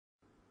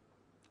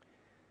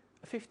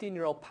A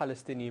 15-year-old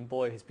Palestinian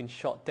boy has been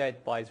shot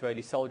dead by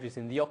Israeli soldiers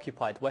in the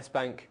occupied West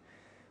Bank.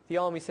 The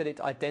army said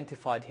it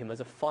identified him as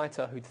a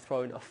fighter who'd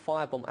thrown a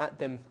firebomb at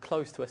them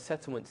close to a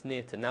settlement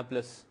near to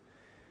Nablus.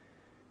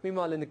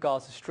 Meanwhile, in the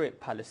Gaza Strip,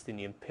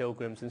 Palestinian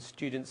pilgrims and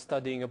students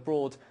studying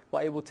abroad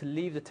were able to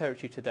leave the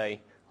territory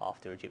today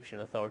after Egyptian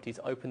authorities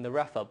opened the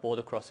Rafah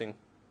border crossing.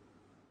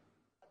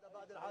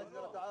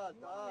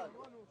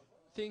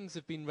 Things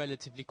have been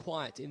relatively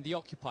quiet in the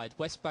occupied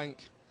West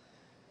Bank.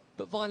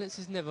 But violence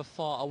is never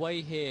far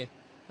away here,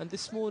 and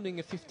this morning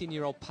a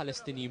 15-year-old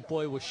Palestinian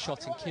boy was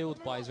shot and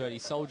killed by Israeli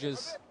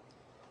soldiers.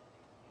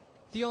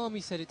 The army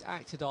said it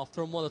acted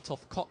after a Molotov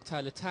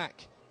cocktail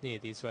attack near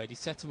the Israeli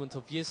settlement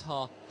of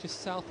Yizhar,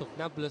 just south of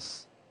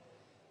Nablus.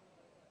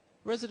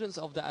 Residents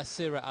of the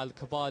Asira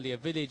al-Kabalia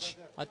village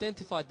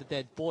identified the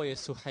dead boy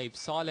as Suhaib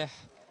Saleh,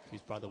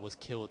 whose brother was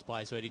killed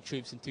by Israeli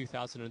troops in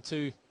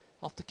 2002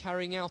 after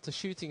carrying out a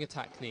shooting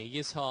attack near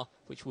Yizhar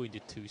which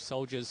wounded 2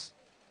 soldiers.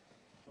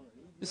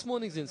 This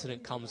morning's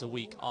incident comes a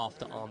week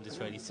after armed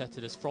Israeli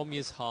settlers from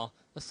Yizhar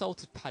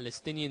assaulted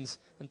Palestinians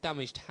and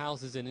damaged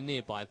houses in a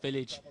nearby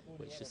village,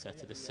 which the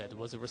settlers said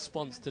was a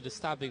response to the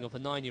stabbing of a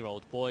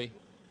 9-year-old boy.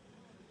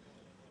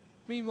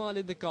 Meanwhile,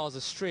 in the Gaza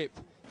Strip,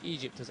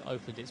 Egypt has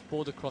opened its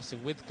border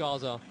crossing with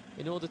Gaza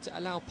in order to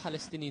allow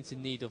Palestinians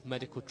in need of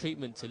medical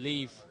treatment to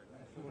leave.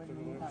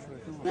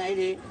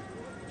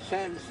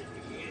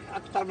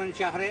 أكثر من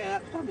شهرين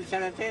أكثر من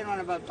سنتين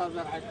وأنا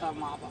بنتظر حتى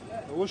المعبر.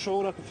 وش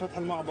شعورك بفتح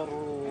المعبر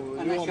اليوم؟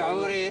 أنا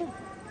شعوري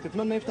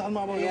تتمنى يفتح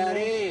المعبر اليوم؟ يا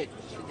ريت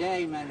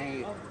دائما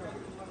هيك،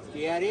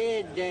 يا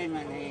ريت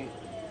دائما هيك،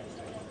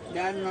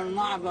 لأنه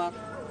المعبر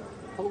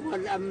هو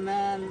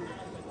الأمان،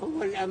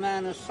 هو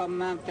الأمان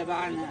الصمام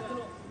تبعنا،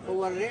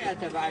 هو الرئة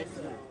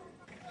تبعتنا.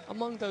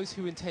 Among those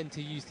who intend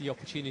to use the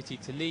opportunity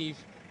to leave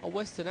are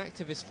Western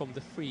activists from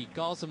the Free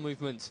Gaza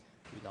movement,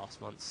 who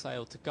last month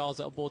sailed to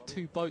Gaza aboard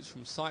 2 boats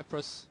from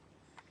Cyprus.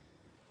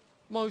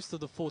 Most of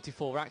the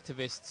 44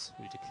 activists,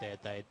 who declared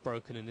they had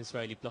broken an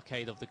Israeli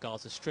blockade of the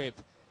Gaza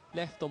Strip,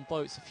 left on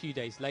boats a few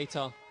days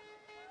later,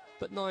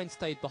 but 9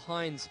 stayed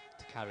behind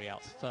to carry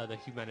out further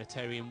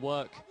humanitarian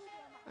work,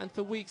 and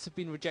for weeks have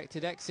been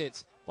rejected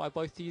exit by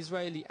both the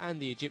Israeli and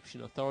the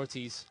Egyptian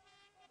authorities.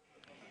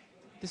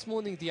 This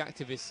morning the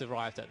activists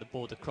arrived at the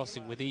border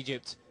crossing with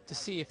Egypt to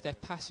see if their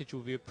passage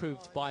will be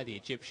approved by the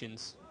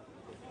Egyptians.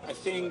 I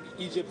think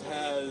Egypt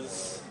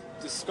has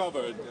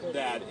discovered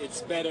that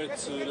it's better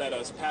to let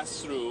us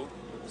pass through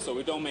so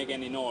we don't make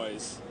any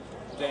noise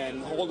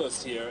than hold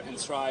us here and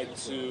try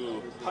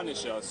to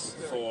punish us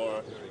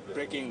for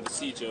breaking the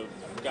siege of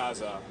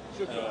Gaza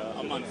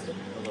a month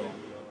ago.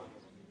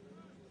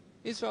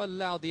 Israel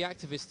allowed the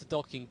activists to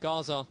dock in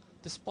Gaza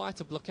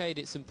despite a blockade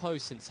it's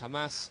imposed since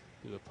Hamas,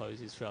 who oppose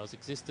Israel's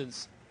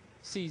existence,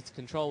 seized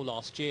control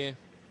last year.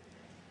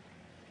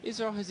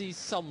 Israel has eased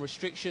some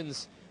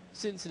restrictions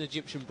since an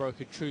Egyptian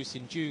brokered truce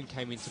in June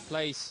came into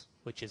place,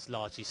 which has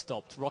largely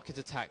stopped rocket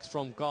attacks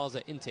from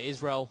Gaza into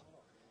Israel.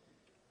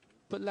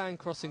 But land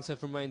crossings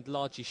have remained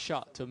largely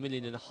shut to 1.5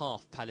 million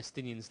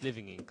Palestinians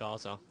living in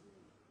Gaza.